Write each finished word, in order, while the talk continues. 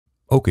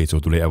Okay, so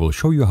today I will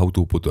show you how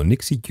to put a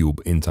Nixie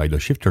Tube inside the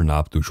shifter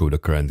knob to show the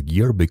current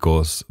gear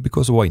because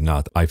why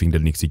not? I think the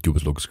Nixie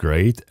Tube looks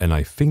great and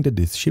I think that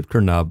this shifter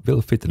knob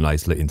will fit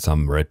nicely in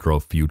some retro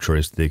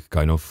futuristic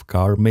kind of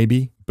car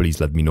maybe. Please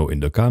let me know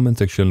in the comment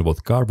section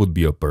what car would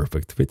be a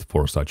perfect fit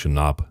for such a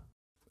knob.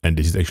 And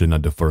this is actually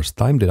not the first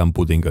time that I'm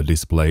putting a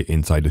display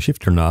inside the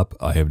shifter knob.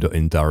 I have the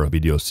entire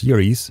video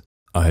series.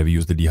 I have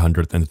used the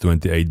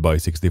 128 by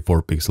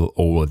 64 pixel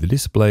OLED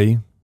display.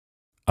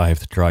 I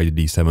have tried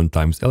the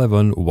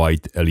 7x11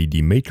 white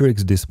LED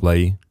matrix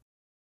display.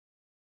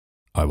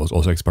 I was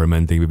also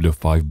experimenting with the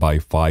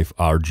 5x5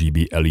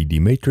 RGB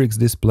LED matrix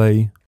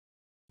display.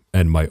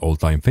 And my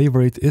all-time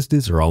favorite is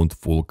this round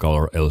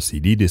full-color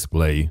LCD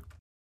display.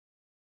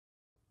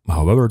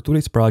 However,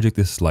 today's project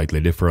is slightly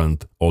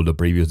different. All the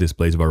previous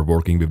displays were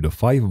working with the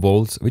 5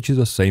 volts, which is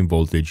the same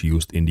voltage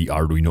used in the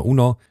Arduino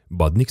Uno,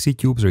 but Nixie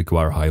Tubes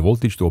require high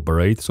voltage to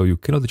operate, so you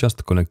cannot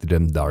just connect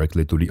them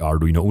directly to the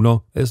Arduino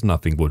Uno, as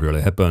nothing would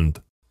really happen.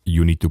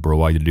 You need to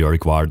provide the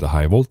required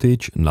high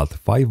voltage, not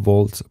 5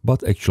 volts,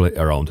 but actually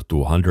around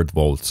 200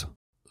 volts.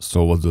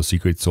 So what's the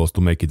secret sauce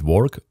to make it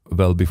work?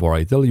 Well, before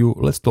I tell you,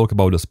 let's talk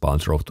about the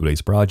sponsor of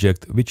today's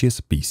project, which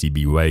is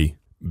PCBWay.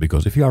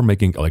 Because if you are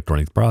making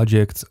electronic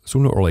projects,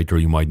 sooner or later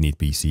you might need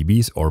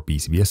PCBs or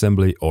PCB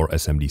assembly or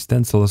SMD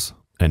stencils,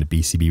 and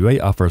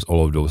PCBWay offers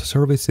all of those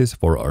services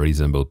for a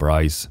reasonable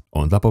price.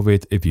 On top of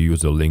it, if you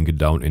use the link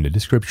down in the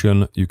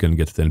description, you can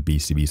get 10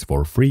 PCBs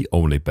for free,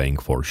 only paying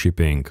for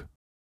shipping.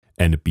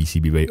 And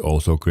PCBWay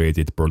also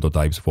created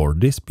prototypes for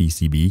this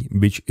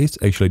PCB, which is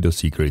actually the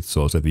secret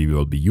sauce that we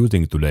will be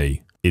using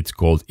today. It's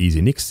called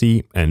Easy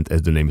Nixie, and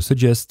as the name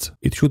suggests,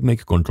 it should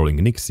make controlling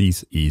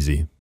Nixies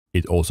easy.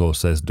 It also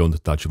says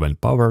don't touch when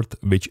powered,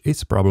 which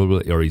is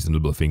probably a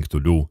reasonable thing to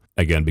do,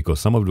 again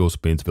because some of those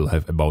pins will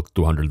have about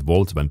 200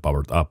 volts when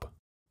powered up.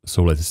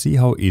 So let's see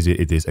how easy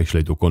it is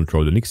actually to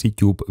control the Nixie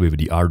Tube with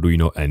the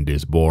Arduino and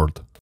this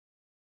board.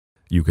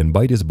 You can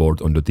buy this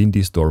board on the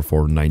Tinty store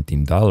for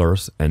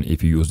 $19, and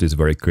if you use this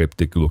very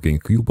cryptic looking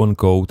coupon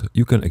code,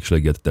 you can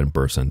actually get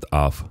 10%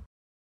 off.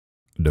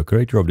 The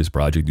creator of this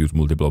project used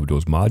multiple of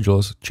those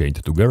modules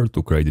chained together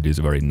to create this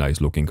very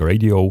nice looking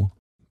radio.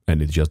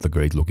 And it's just a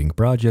great looking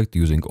project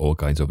using all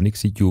kinds of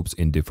Nixie Tubes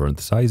in different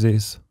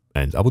sizes.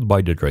 And I would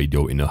buy that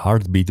radio in a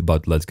heartbeat,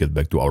 but let's get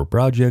back to our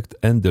project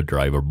and the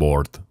driver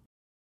board.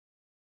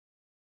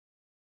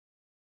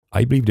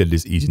 I believe that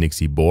this Easy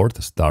Nixie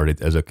board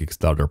started as a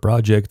Kickstarter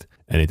project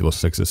and it was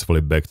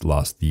successfully backed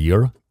last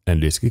year.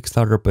 And this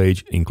Kickstarter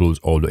page includes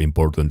all the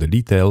important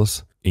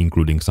details,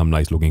 including some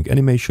nice looking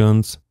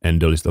animations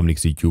and the list of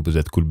Nixie Tubes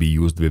that could be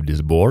used with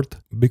this board,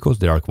 because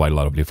there are quite a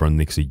lot of different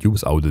Nixie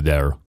Tubes out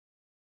there.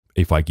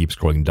 If I keep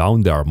scrolling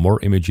down, there are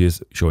more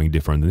images showing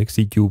different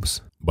Nixie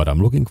Tubes, but I'm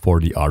looking for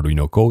the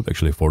Arduino code,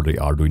 actually for the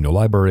Arduino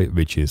library,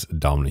 which is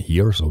down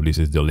here. So this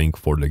is the link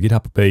for the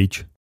GitHub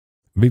page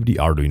with the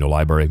Arduino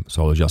library.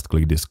 So I'll just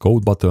click this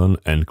code button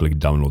and click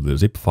download the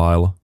zip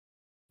file.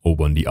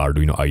 Open the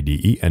Arduino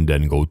IDE and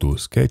then go to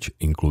Sketch,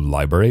 Include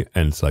Library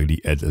and select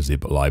the Add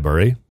Zip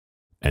library.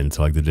 And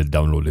select the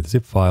downloaded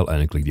zip file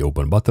and click the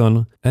Open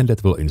button, and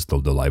that will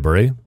install the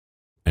library.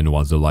 And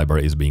once the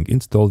library is being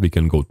installed, we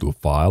can go to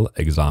File,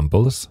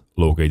 Examples,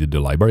 locate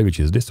the library, which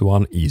is this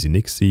one, Easy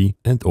Nixie,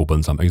 and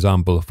open some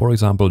example, for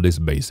example, this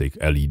basic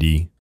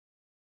LED.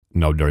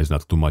 Now there is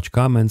not too much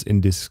comments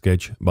in this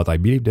sketch, but I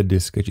believe that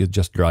this sketch is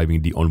just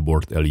driving the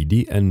onboard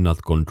LED and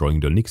not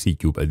controlling the Nixie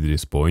Tube at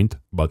this point,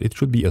 but it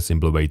should be a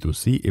simple way to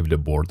see if the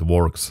board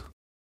works.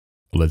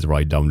 Let's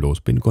write down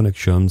those pin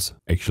connections.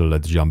 Actually,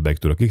 let's jump back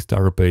to the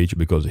Kickstarter page,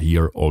 because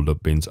here all the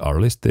pins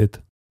are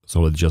listed.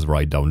 So let's just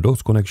write down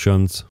those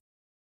connections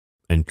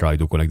and try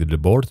to connect the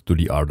board to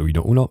the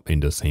Arduino Uno in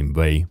the same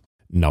way.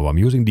 Now I'm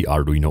using the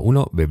Arduino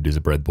Uno with this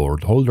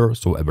breadboard holder,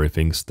 so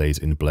everything stays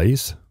in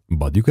place,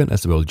 but you can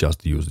as well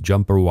just use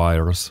jumper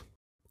wires,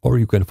 or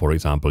you can for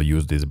example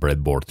use this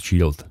breadboard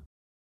shield.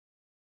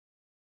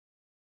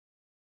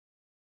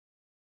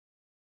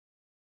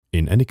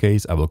 In any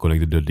case, I will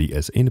connect the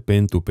DS in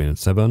pin to pin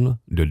 7,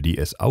 the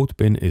DS out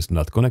pin is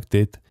not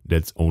connected,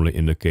 that's only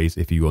in the case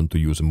if you want to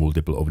use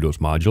multiple of those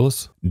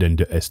modules. Then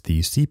the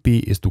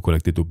STCP is to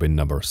connect it to pin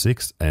number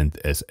 6 and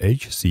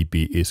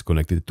SHCP is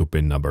connected to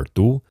pin number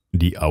 2,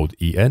 the out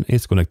EN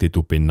is connected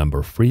to pin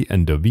number 3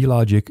 and the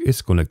V-logic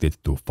is connected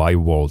to 5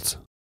 volts.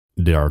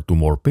 There are 2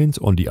 more pins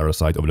on the other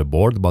side of the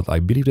board, but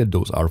I believe that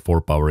those are for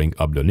powering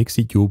up the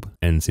Nixie Tube,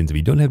 and since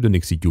we don't have the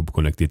Nixie Tube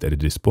connected at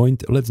this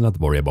point, let's not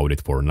worry about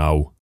it for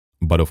now.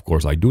 But of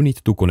course I do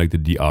need to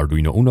connect the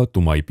Arduino Uno to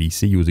my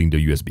PC using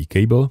the USB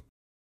cable.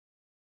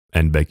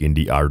 And back in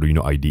the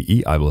Arduino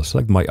IDE, I will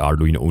select my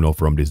Arduino Uno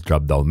from this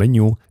drop-down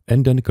menu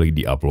and then click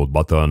the upload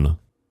button.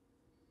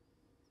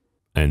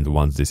 And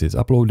once this is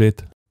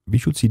uploaded, we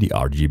should see the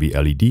RGB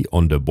LED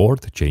on the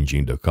board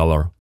changing the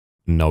color.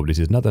 Now this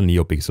is not a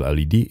NeoPixel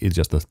LED, it's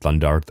just a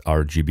standard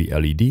RGB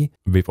LED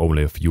with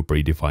only a few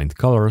predefined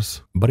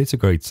colors, but it's a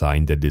great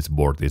sign that this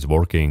board is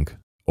working.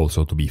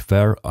 Also, to be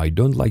fair, I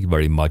don't like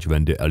very much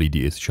when the LED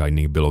is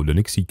shining below the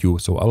Nixie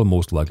Tube, so I'll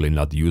most likely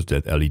not use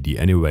that LED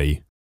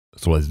anyway.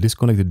 So let's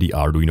disconnect the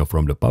Arduino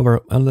from the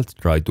power and let's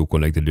try to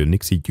connect the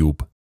Nixie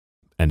Tube.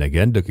 And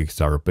again, the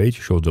Kickstarter page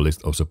shows the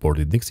list of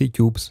supported Nixie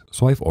Tubes,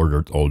 so I've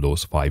ordered all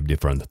those 5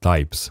 different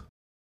types.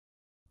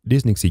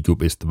 This Nixie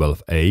Tube is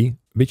 12A,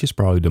 which is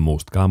probably the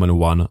most common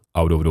one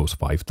out of those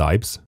 5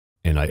 types.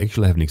 And I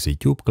actually have Nixie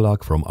Tube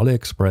clock from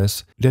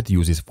AliExpress that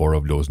uses 4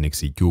 of those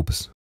Nixie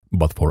Tubes.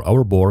 But for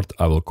our board,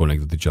 I will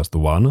connect to just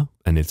one,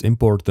 and it's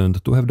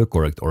important to have the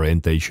correct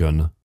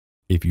orientation.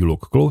 If you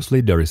look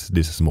closely, there is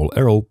this small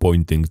arrow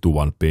pointing to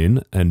one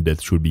pin, and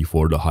that should be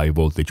for the high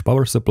voltage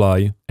power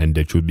supply, and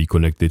that should be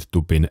connected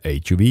to pin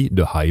HV,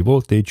 the high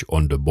voltage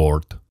on the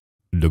board.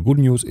 The good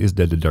news is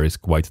that there is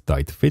quite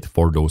tight fit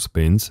for those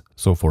pins,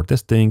 so for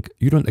testing,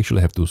 you don't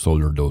actually have to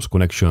solder those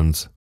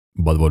connections.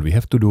 But what we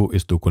have to do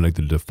is to connect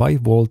the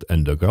 5V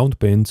and the ground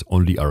pins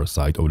on the other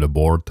side of the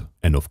board.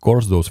 And of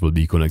course those will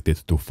be connected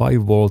to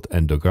 5V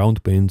and the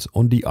ground pins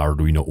on the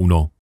Arduino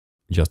Uno.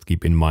 Just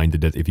keep in mind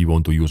that if you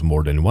want to use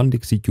more than one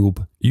Nixie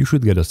Tube, you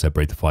should get a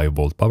separate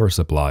 5V power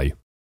supply.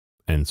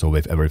 And so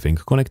with everything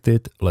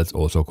connected, let's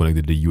also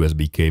connect the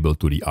USB cable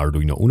to the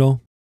Arduino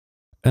Uno.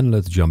 And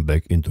let's jump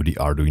back into the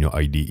Arduino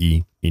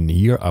IDE. In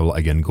here I will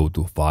again go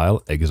to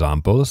File,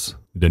 Examples,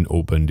 then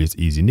open this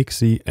Easy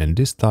Nixie, and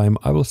this time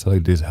I will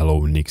select this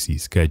Hello Nixie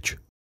sketch.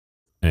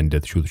 And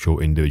that should show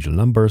individual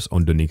numbers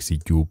on the Nixie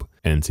Tube,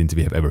 and since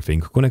we have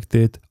everything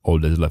connected, all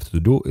that's left to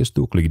do is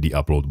to click the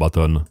Upload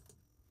button.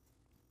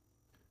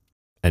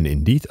 And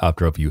indeed,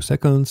 after a few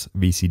seconds,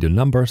 we see the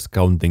numbers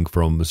counting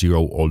from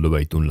 0 all the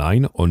way to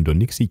 9 on the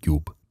Nixie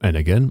Tube. And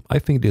again, I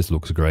think this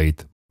looks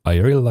great. I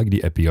really like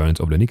the appearance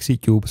of the Nixie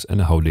Tubes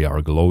and how they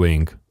are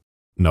glowing.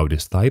 Now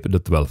this type, the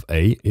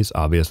 12A, is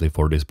obviously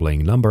for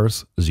displaying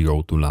numbers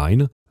 0 to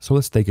 9, so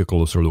let's take a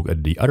closer look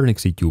at the other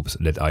Nixie Tubes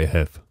that I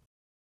have.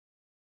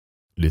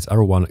 This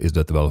other one is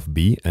the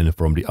 12B, and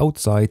from the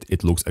outside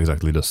it looks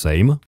exactly the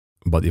same,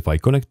 but if I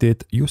connect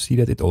it, you see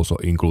that it also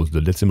includes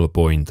the decimal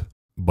point,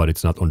 but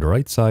it's not on the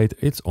right side,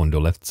 it's on the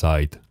left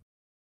side.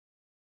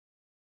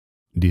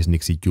 This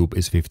Nixie Tube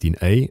is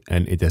 15A,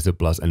 and it has the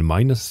plus and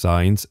minus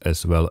signs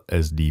as well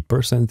as the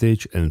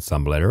percentage and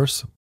some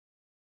letters.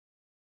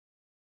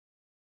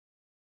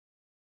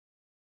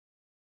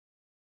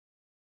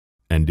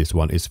 And this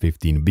one is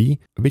 15B,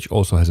 which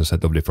also has a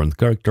set of different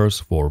characters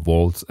for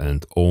volts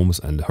and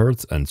ohms and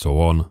hertz and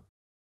so on.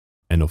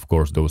 And of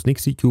course those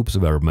Nixie Tubes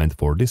were meant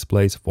for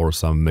displays for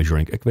some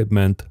measuring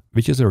equipment,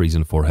 which is a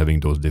reason for having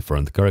those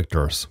different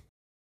characters.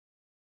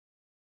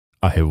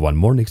 I have one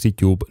more Nixie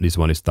Tube, this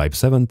one is type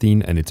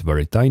 17 and it's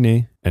very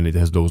tiny, and it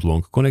has those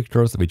long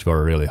connectors which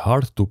were really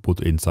hard to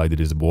put inside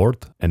this board,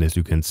 and as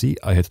you can see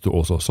I had to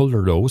also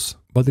solder those,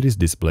 but this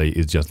display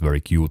is just very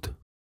cute.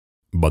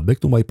 But back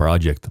to my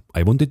project,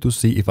 I wanted to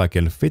see if I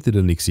can fit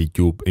the Nixie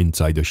Tube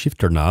inside the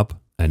shifter knob,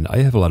 and I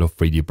have a lot of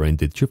 3D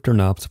printed shifter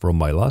knobs from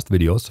my last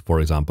videos, for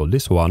example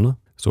this one,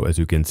 so as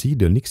you can see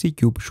the Nixie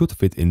Tube should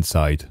fit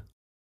inside.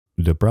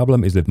 The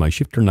problem is that my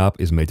shifter knob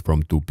is made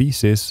from 2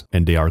 pieces,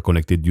 and they are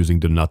connected using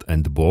the nut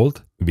and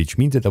bolt, which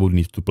means that I would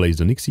need to place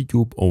the Nixie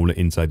Tube only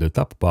inside the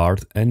top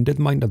part, and that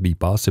might not be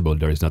possible,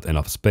 there is not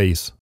enough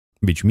space.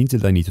 Which means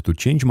that I need to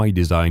change my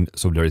design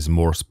so there is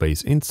more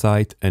space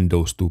inside and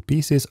those 2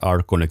 pieces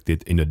are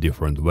connected in a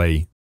different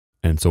way.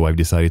 And so I've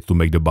decided to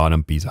make the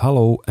bottom piece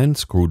hollow and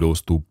screw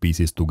those 2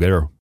 pieces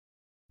together.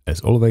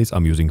 As always,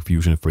 I'm using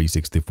Fusion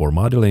 364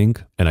 modeling,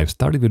 and I've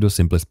started with the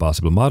simplest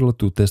possible model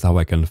to test how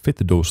I can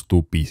fit those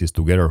 2 pieces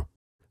together.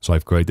 So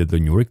I've created a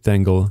new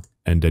rectangle,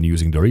 and then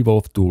using the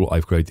revolve tool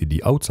I've created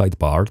the outside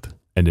part,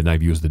 and then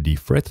I've used the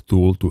fret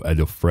tool to add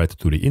a fret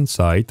to the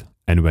inside.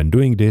 And when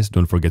doing this,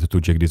 don't forget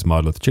to check this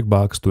modeled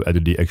checkbox to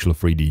add the actual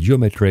 3D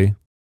geometry.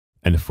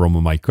 And from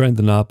my current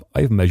knob,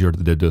 I've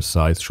measured that the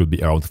size should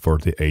be around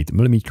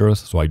 38mm,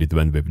 so I did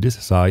went with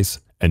this size,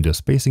 and the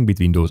spacing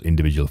between those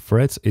individual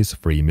frets is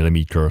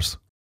 3mm.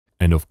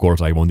 And of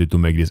course I wanted to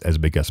make this as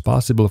big as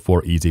possible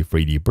for easy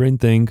 3D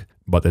printing,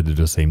 but at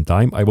the same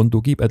time I want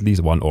to keep at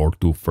least 1 or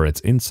 2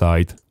 frets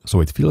inside,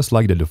 so it feels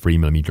like that the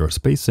 3mm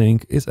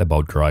spacing is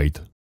about right.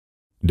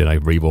 Then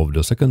I've revolved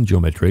the second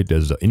geometry,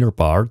 that's the inner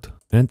part,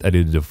 and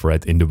added the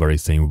fret in the very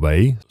same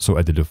way, so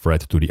added the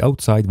fret to the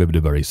outside with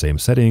the very same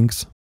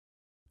settings.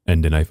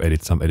 And then I've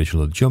added some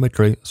additional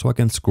geometry, so I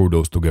can screw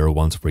those together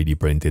once 3D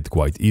printed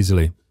quite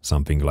easily,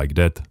 something like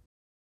that.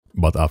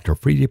 But after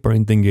 3D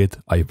printing it,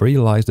 I've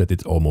realized that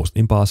it's almost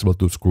impossible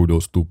to screw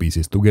those 2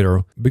 pieces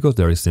together, because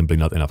there is simply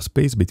not enough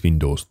space between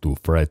those 2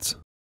 frets.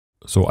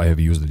 So I have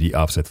used the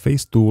offset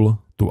face tool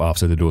to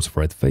offset those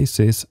fret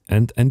faces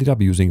and ended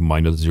up using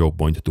minus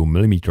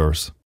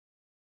 0.2mm.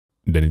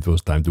 Then it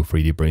was time to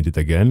 3D print it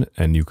again,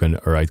 and you can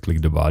right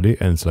click the body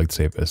and select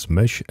Save as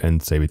Mesh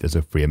and save it as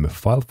a 3MF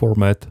file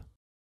format.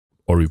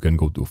 Or you can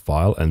go to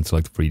File and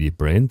select 3D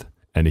print,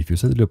 and if you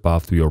set the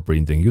path to your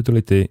printing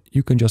utility,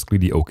 you can just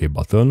click the OK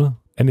button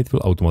and it will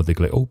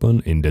automatically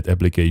open in that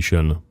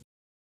application.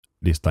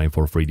 This time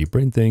for 3D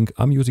printing,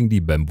 I'm using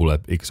the Bambu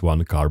Lab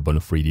X1 Carbon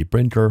 3D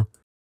printer.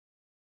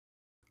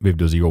 With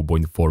the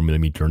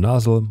 0.4mm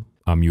nozzle,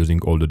 I'm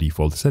using all the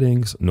default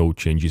settings, no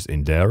changes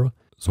in there,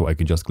 so I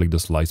can just click the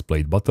slice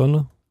plate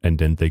button, and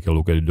then take a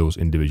look at those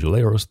individual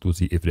layers to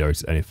see if there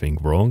is anything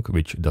wrong,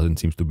 which doesn't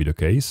seem to be the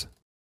case.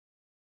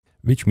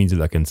 Which means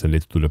that I can send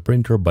it to the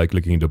printer by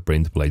clicking the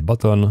print plate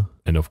button,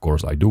 and of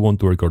course I do want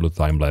to record the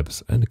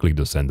time-lapse and click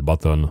the send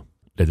button.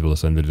 That will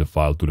send the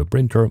file to the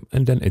printer,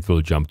 and then it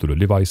will jump to the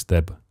device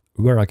tab,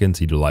 where I can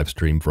see the live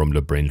stream from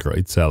the printer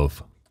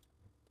itself.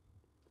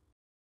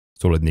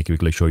 So let me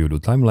quickly show you the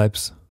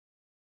time-lapse.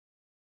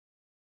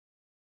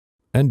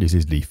 And this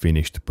is the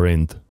finished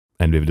print.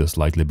 And with the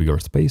slightly bigger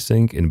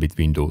spacing in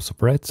between those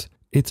threads,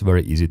 it's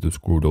very easy to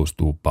screw those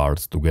two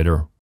parts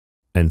together.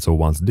 And so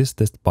once this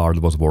test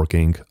part was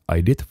working, I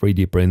did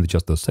 3D print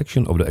just a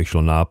section of the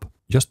actual knob,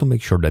 just to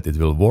make sure that it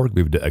will work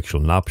with the actual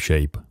knob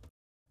shape.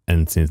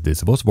 And since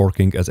this was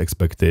working as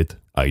expected,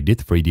 I did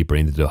 3D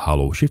print the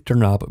hollow shifter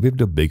knob with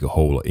the big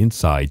hole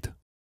inside.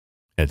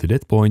 At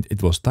that point,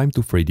 it was time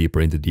to 3D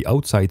print the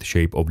outside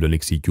shape of the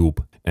Nixie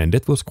Tube, and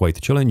that was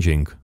quite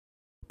challenging.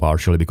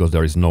 Partially because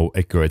there is no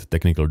accurate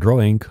technical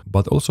drawing,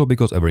 but also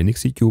because every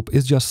Nixie Tube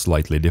is just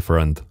slightly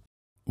different.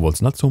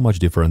 What's not so much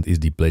different is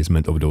the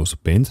placement of those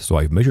pins, so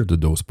I've measured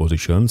those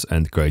positions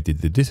and created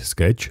this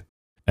sketch.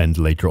 And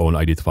later on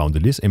I did found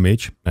this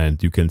image,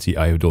 and you can see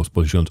I have those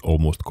positions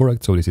almost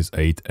correct, so this is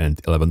 8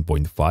 and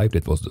 11.5,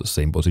 that was the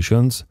same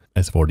positions.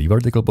 As for the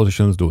vertical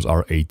positions, those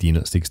are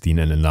 18, 16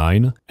 and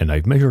 9, and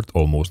I've measured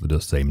almost the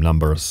same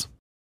numbers.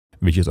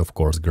 Which is of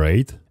course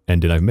great.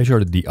 And then I've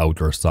measured the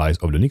outer size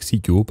of the Nixie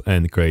Tube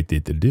and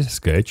created this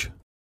sketch,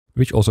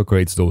 which also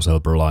creates those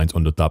helper lines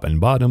on the top and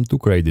bottom to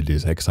create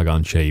this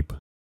hexagon shape.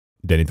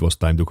 Then it was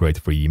time to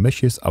create 3D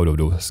meshes out of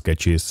those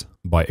sketches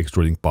by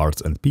extruding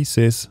parts and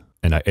pieces,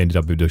 and I ended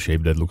up with the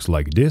shape that looks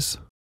like this.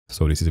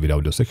 So this is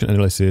without the section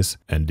analysis,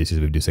 and this is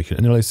with the section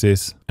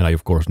analysis, and I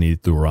of course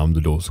needed to round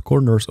those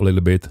corners a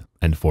little bit,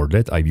 and for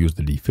that I've used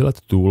the fillet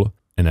tool,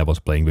 and I was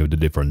playing with the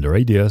different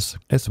radius,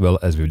 as well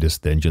as with this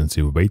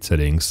tangency weight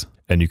settings.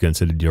 And you can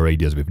set the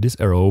radius with this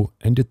arrow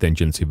and the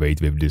tangency weight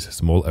with this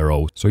small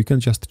arrow, so you can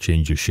just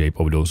change the shape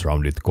of those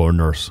rounded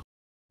corners.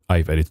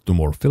 I've added 2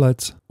 more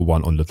fillets,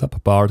 one on the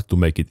top part to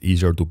make it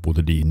easier to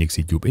put the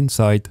Nixie Tube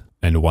inside,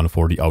 and one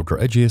for the outer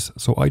edges,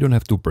 so I don't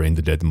have to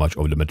print that much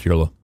of the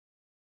material.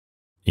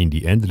 In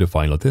the end, the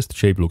final test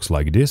shape looks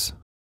like this.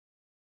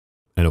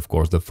 And of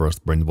course the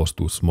first print was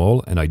too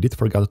small, and I did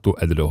forget to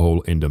add the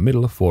hole in the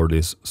middle for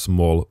this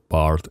small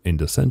part in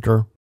the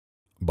center.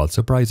 But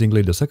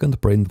surprisingly, the second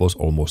print was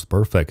almost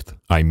perfect.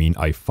 I mean,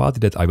 I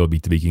thought that I will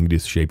be tweaking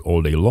this shape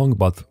all day long,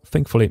 but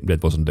thankfully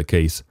that wasn't the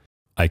case.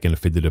 I can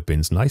fit the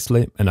pins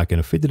nicely, and I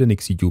can fit the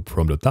Nixie Tube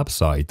from the top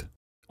side.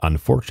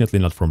 Unfortunately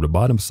not from the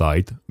bottom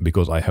side,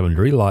 because I haven't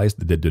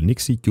realized that the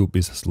Nixie Tube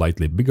is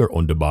slightly bigger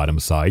on the bottom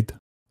side.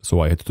 So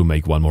I had to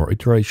make one more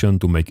iteration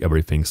to make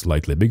everything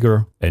slightly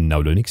bigger, and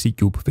now the Nixie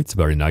Tube fits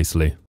very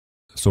nicely.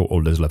 So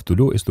all that's left to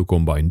do is to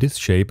combine this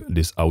shape,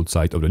 this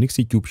outside of the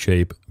Nixie Tube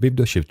shape, with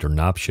the shifter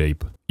knob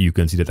shape. You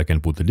can see that I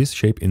can put this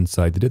shape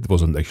inside. That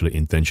wasn't actually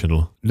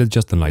intentional, that's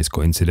just a nice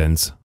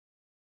coincidence.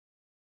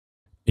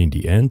 In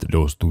the end,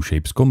 those two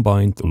shapes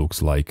combined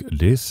looks like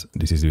this.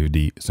 This is with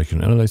the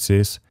section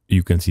analysis.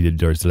 You can see that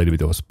there's a little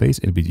bit of space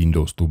in between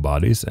those two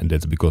bodies, and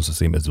that's because the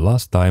same as the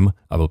last time,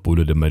 I will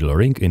put the metal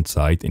ring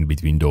inside in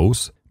between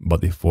those.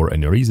 But if for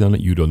any reason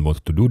you don't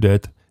want to do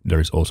that, there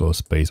is also a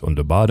space on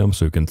the bottom,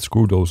 so you can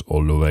screw those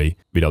all the way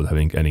without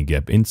having any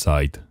gap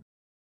inside.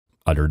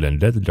 Other than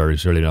that, there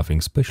is really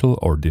nothing special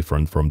or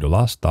different from the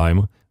last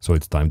time, so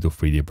it's time to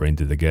 3D print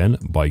it again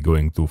by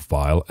going to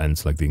File and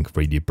selecting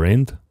 3D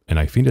print. And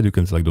I think that you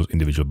can select those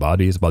individual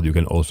bodies, but you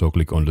can also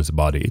click on this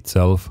body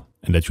itself,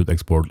 and that should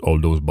export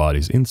all those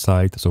bodies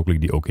inside, so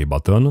click the OK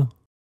button.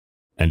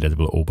 And that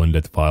will open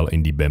that file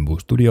in the Bamboo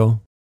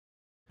Studio.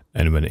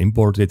 And when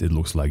imported, it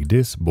looks like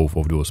this. Both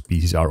of those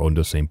pieces are on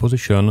the same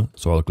position,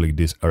 so I'll click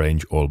this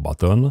Arrange All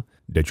button.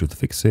 That should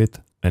fix it.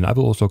 And I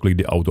will also click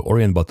the Auto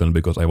Orient button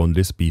because I want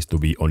this piece to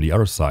be on the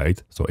other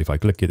side. So if I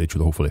click it, it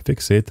should hopefully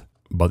fix it.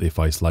 But if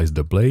I slice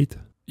the plate,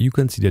 you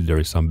can see that there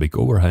is some big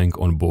overhang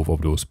on both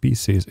of those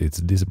pieces. It's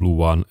this blue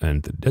one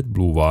and that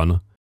blue one.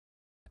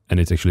 And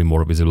it's actually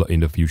more visible in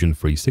the Fusion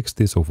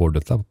 360. So for the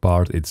top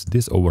part, it's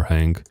this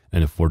overhang.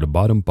 And for the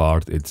bottom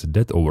part, it's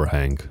that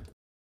overhang.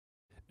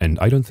 And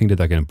I don't think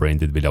that I can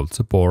print it without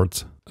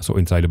support. So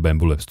inside the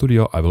Bamboo Lab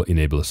Studio, I will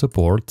enable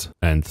support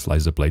and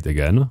slice the plate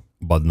again.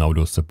 But now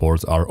those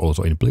supports are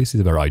also in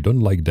places where I don't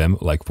like them,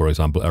 like for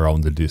example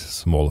around this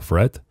small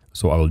thread.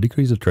 So I will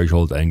decrease the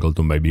threshold angle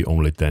to maybe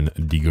only 10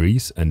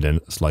 degrees and then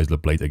slice the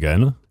plate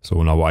again.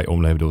 So now I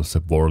only have those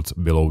supports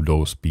below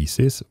those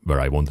pieces where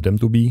I want them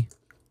to be.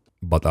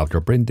 But after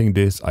printing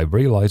this, I've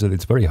realized that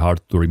it's very hard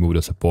to remove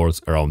the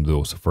supports around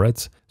those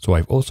threads. So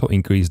I've also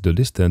increased the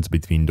distance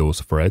between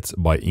those threads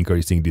by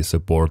increasing the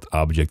support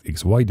object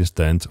XY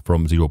distance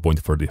from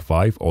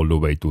 0.35 all the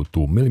way to 2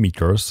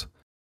 mm.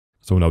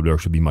 So now there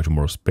should be much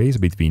more space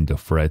between the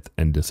thread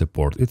and the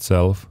support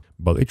itself,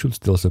 but it should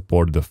still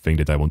support the thing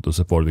that I want to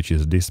support, which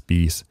is this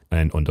piece,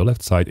 and on the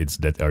left side it's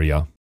that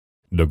area.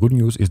 The good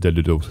news is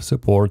that those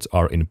supports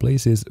are in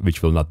places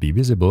which will not be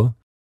visible,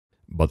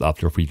 But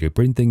after 3D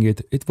printing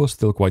it, it was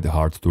still quite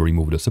hard to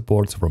remove the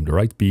supports from the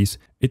right piece,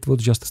 it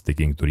was just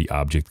sticking to the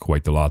object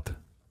quite a lot.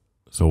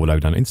 So what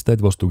I've done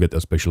instead was to get a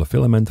special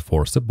filament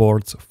for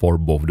supports for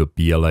both the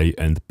PLA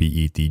and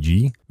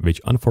PETG,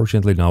 which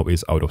unfortunately now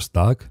is out of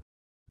stock.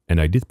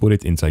 And I did put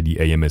it inside the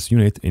AMS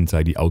unit,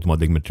 inside the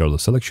automatic material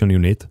selection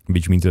unit,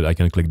 which means that I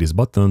can click this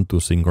button to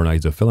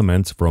synchronize the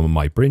filaments from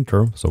my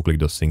printer, so click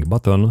the sync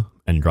button.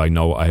 And right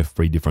now I have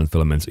 3 different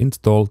filaments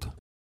installed.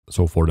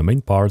 So for the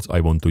main parts,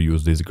 I want to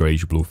use this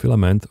grayish-blue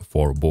filament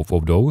for both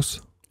of those.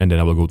 And then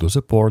I will go to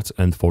supports,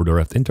 and for the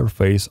reft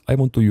interface, I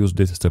want to use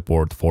this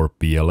support for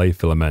PLA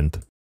filament.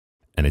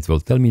 And it will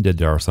tell me that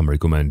there are some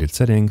recommended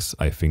settings.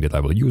 I think that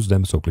I will use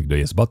them, so click the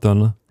yes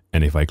button.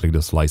 And if I click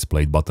the slice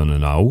plate button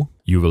now,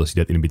 you will see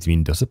that in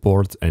between the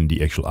support and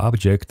the actual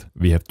object,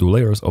 we have 2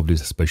 layers of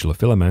this special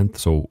filament,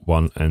 so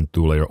 1 and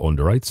 2 layer on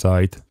the right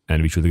side,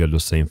 and we should get the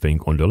same thing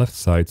on the left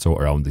side, so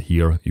around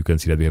here you can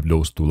see that we have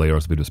those 2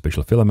 layers with the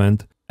special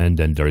filament, and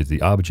then there is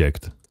the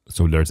object.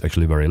 So there's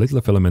actually very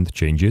little filament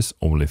changes,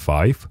 only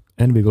 5,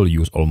 and we will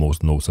use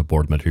almost no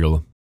support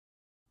material.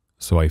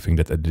 So I think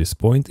that at this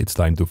point it's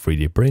time to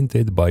 3D print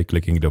it by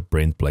clicking the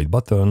print plate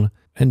button,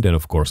 and then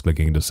of course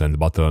clicking the send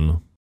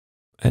button.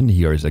 And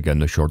here is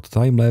again a short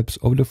time lapse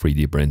of the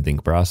 3D printing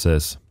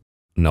process.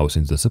 Now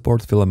since the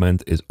support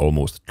filament is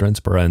almost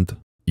transparent,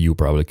 you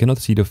probably cannot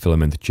see the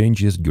filament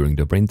changes during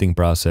the printing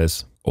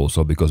process,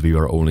 also because we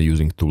were only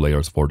using 2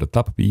 layers for the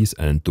top piece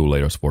and 2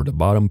 layers for the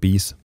bottom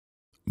piece.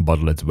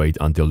 But let's wait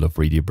until the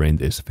 3D print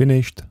is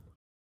finished.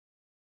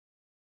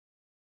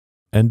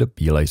 And the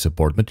PLA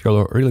support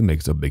material really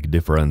makes a big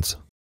difference.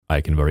 I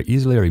can very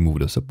easily remove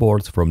the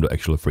supports from the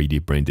actual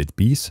 3D printed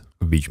piece,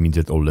 which means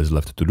that all that's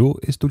left to do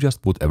is to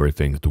just put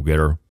everything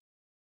together.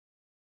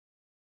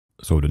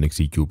 So the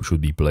Nixie Tube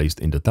should be placed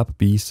in the top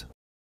piece.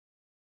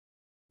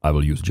 I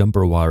will use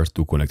jumper wires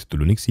to connect to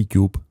the Nixie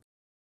Tube.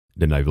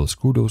 Then I will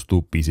screw those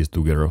 2 pieces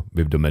together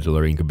with the metal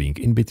ring being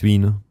in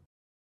between.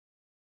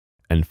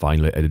 And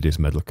finally add this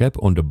metal cap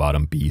on the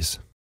bottom piece.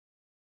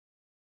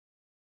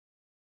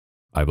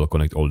 I will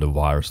connect all the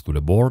wires to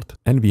the board,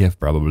 and we have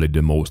probably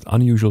the most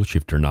unusual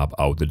shifter knob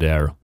out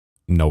there.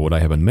 Now what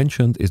I haven't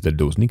mentioned is that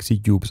those Nixie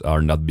Tubes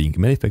are not being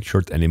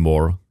manufactured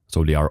anymore,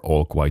 so they are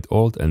all quite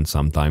old and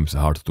sometimes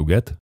hard to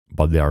get.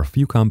 But there are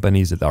few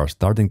companies that are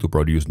starting to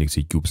produce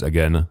Nixie Tubes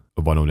again.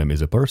 One of them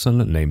is a person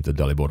named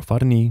Dalibor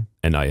Farni,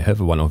 and I have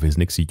one of his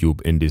Nixie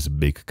Tube in this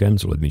big can,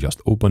 so let me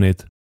just open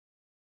it.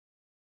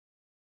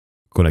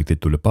 Connect it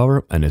to the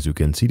power, and as you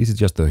can see, this is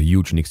just a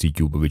huge Nixie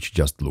Tube which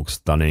just looks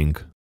stunning.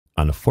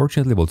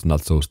 Unfortunately, what's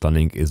not so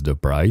stunning is the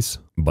price,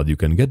 but you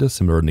can get a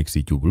similar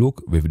Nixie Tube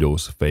look with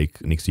those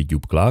fake Nixie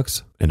Tube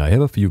clocks, and I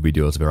have a few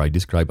videos where I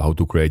describe how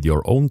to create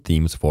your own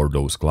themes for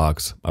those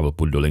clocks. I will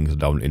put the links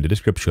down in the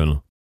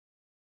description.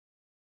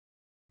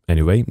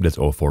 Anyway, that's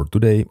all for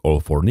today, all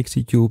for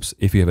Nixie Tubes.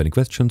 If you have any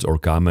questions or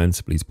comments,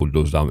 please put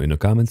those down in the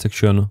comment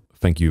section.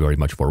 Thank you very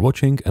much for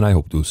watching, and I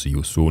hope to see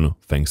you soon.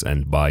 Thanks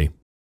and bye.